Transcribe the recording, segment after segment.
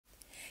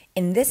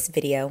In this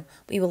video,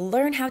 we will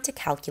learn how to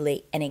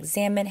calculate and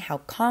examine how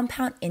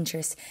compound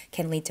interest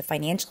can lead to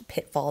financial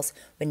pitfalls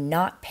when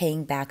not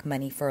paying back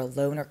money for a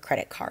loan or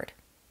credit card.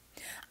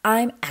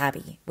 I'm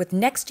Abby with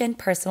Next Gen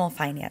Personal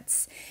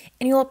Finance,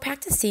 and you will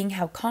practice seeing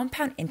how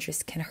compound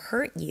interest can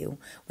hurt you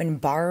when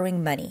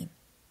borrowing money.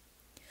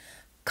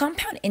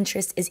 Compound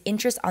interest is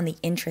interest on the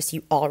interest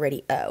you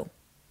already owe.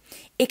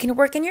 It can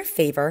work in your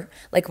favor,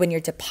 like when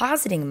you're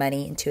depositing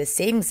money into a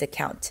savings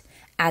account,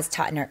 as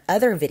taught in our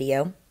other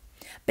video,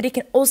 but it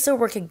can also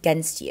work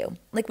against you,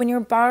 like when you're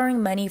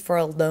borrowing money for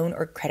a loan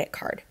or credit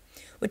card,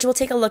 which we'll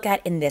take a look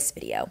at in this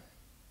video.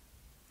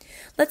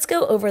 Let's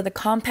go over the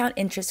compound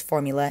interest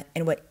formula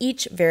and what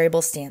each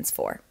variable stands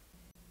for.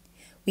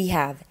 We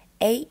have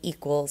A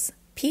equals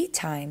P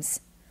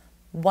times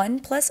 1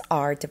 plus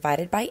R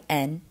divided by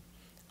N,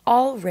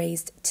 all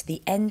raised to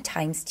the N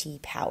times T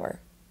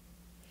power.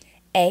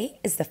 A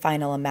is the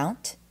final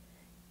amount.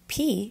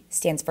 P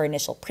stands for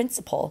initial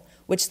principal,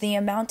 which is the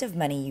amount of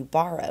money you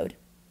borrowed.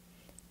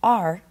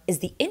 R is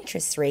the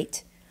interest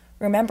rate.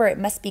 Remember, it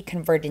must be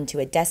converted into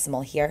a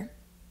decimal here.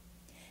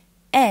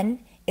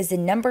 N is the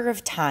number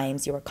of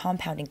times you are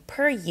compounding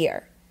per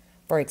year.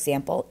 For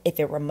example,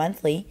 if it were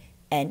monthly,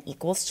 N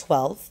equals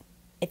 12.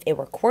 If it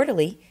were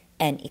quarterly,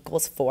 N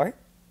equals 4.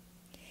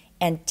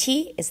 And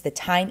T is the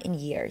time in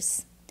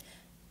years.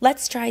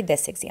 Let's try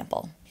this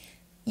example.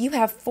 You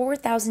have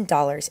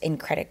 $4,000 in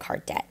credit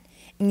card debt,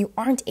 and you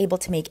aren't able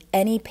to make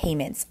any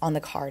payments on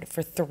the card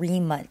for 3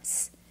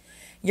 months.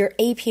 Your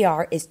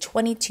APR is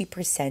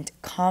 22%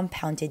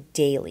 compounded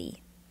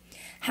daily.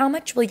 How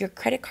much will your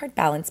credit card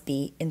balance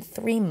be in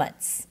 3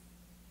 months?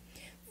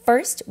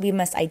 First, we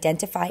must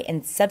identify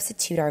and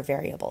substitute our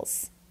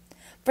variables.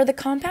 For the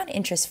compound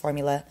interest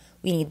formula,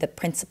 we need the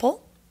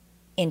principal,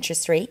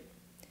 interest rate,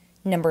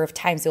 number of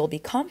times it will be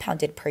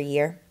compounded per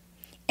year,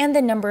 and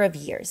the number of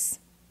years.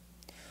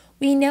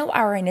 We know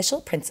our initial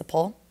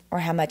principal, or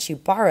how much you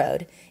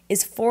borrowed,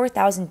 is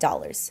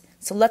 $4,000,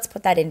 so let's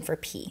put that in for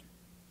P.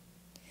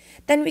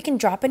 Then we can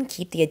drop and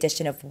keep the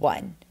addition of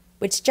 1,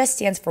 which just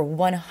stands for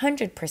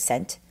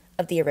 100%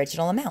 of the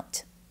original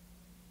amount.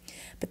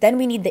 But then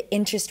we need the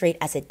interest rate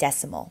as a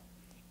decimal.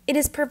 It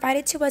is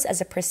provided to us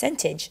as a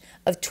percentage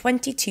of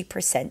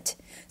 22%,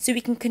 so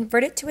we can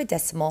convert it to a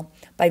decimal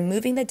by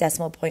moving the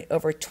decimal point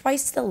over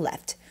twice to the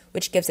left,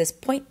 which gives us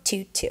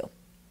 0.22.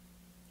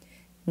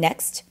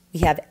 Next, we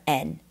have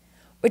N,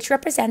 which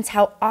represents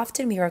how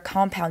often we are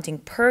compounding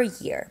per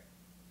year.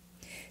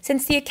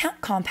 Since the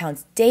account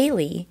compounds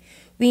daily,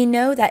 we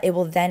know that it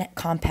will then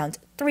compound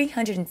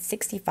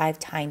 365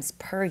 times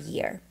per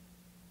year.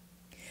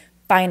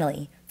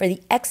 Finally, for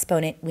the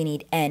exponent, we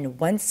need N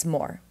once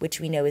more, which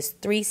we know is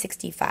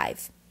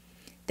 365.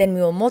 Then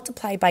we will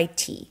multiply by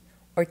T,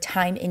 or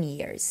time in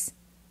years.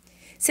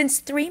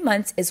 Since 3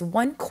 months is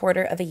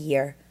 1/4 of a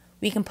year,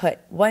 we can put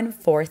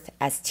 1/4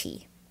 as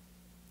T.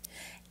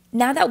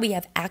 Now that we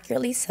have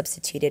accurately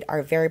substituted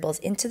our variables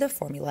into the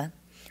formula,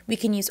 we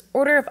can use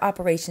order of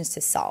operations to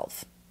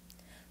solve.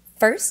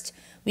 First,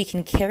 we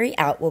can carry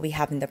out what we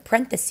have in the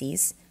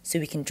parentheses, so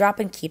we can drop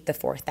and keep the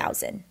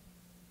 4,000.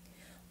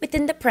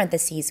 Within the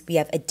parentheses, we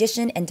have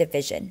addition and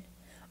division.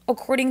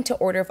 According to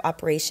order of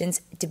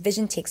operations,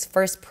 division takes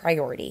first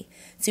priority,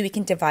 so we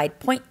can divide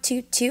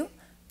 0.22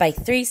 by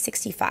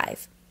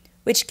 365,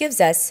 which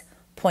gives us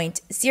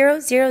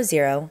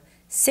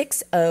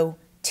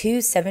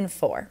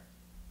 0.00060,274.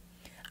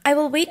 I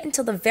will wait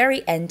until the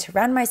very end to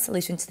round my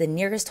solution to the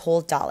nearest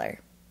whole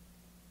dollar.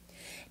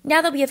 Now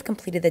that we have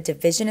completed the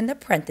division in the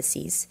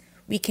parentheses,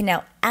 we can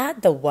now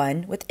add the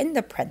 1 within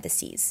the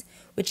parentheses,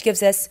 which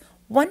gives us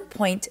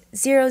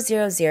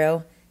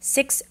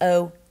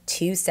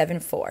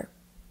 1.00060,274.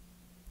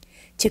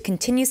 To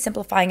continue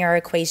simplifying our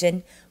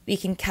equation, we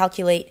can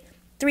calculate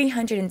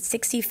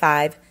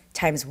 365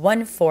 times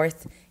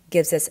 1/4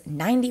 gives us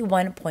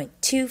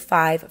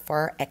 91.25 for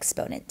our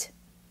exponent.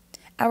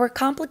 Our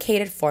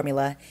complicated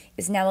formula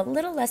is now a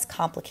little less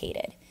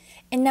complicated,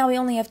 and now we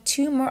only have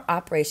 2 more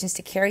operations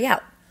to carry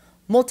out: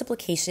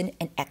 multiplication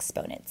and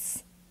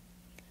exponents.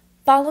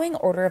 Following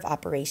order of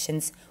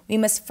operations, we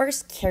must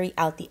first carry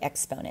out the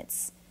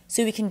exponents,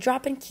 so we can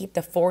drop and keep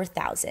the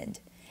 4,000,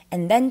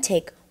 and then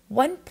take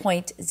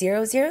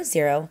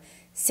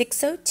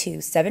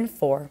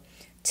 1.00060,274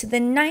 to the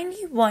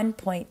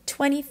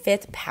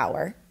 91.25th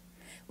power,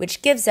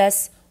 which gives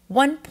us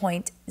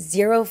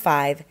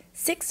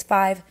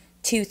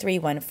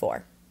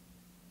 1.05652314.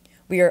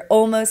 We are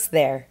almost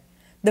there.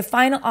 The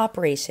final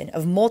operation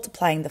of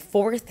multiplying the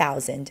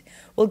 4,000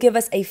 will give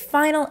us a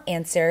final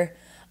answer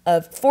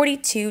of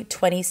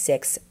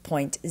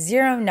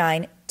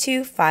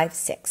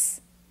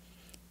 4226.09256.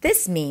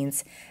 This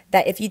means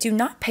that if you do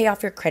not pay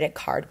off your credit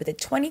card with a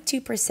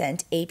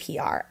 22%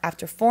 APR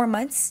after 4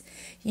 months,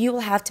 you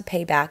will have to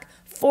pay back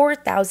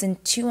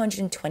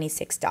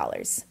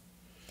 $4,226.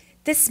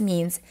 This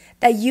means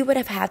that you would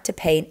have had to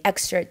pay an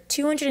extra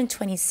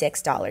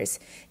 $226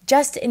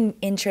 just in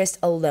interest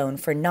alone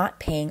for not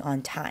paying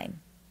on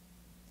time.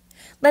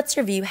 Let's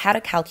review how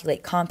to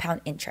calculate compound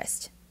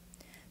interest.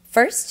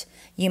 First,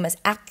 You must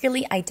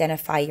accurately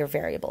identify your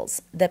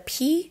variables, the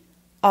P,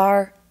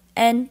 R,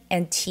 N,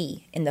 and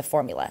T in the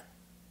formula.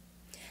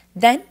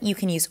 Then you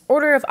can use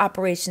order of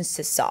operations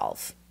to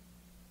solve.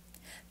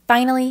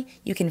 Finally,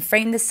 you can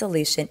frame the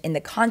solution in the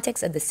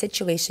context of the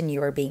situation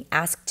you are being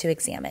asked to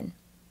examine.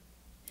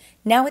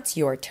 Now it's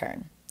your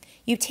turn.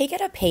 You take out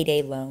a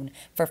payday loan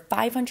for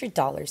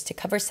 $500 to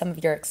cover some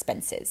of your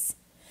expenses.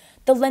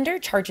 The lender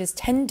charges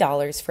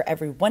 $10 for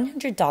every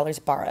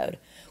 $100 borrowed,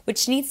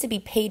 which needs to be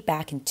paid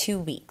back in 2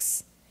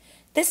 weeks.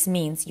 This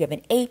means you have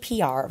an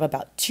APR of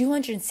about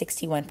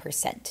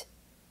 261%.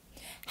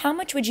 How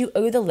much would you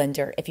owe the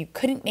lender if you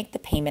couldn't make the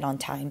payment on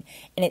time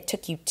and it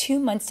took you 2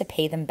 months to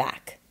pay them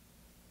back?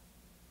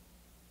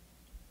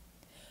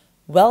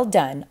 Well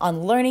done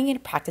on learning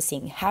and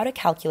practicing how to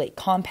calculate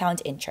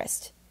compound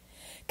interest.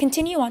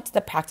 Continue on to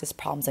the practice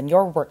problems on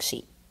your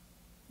worksheet.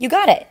 You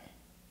got it!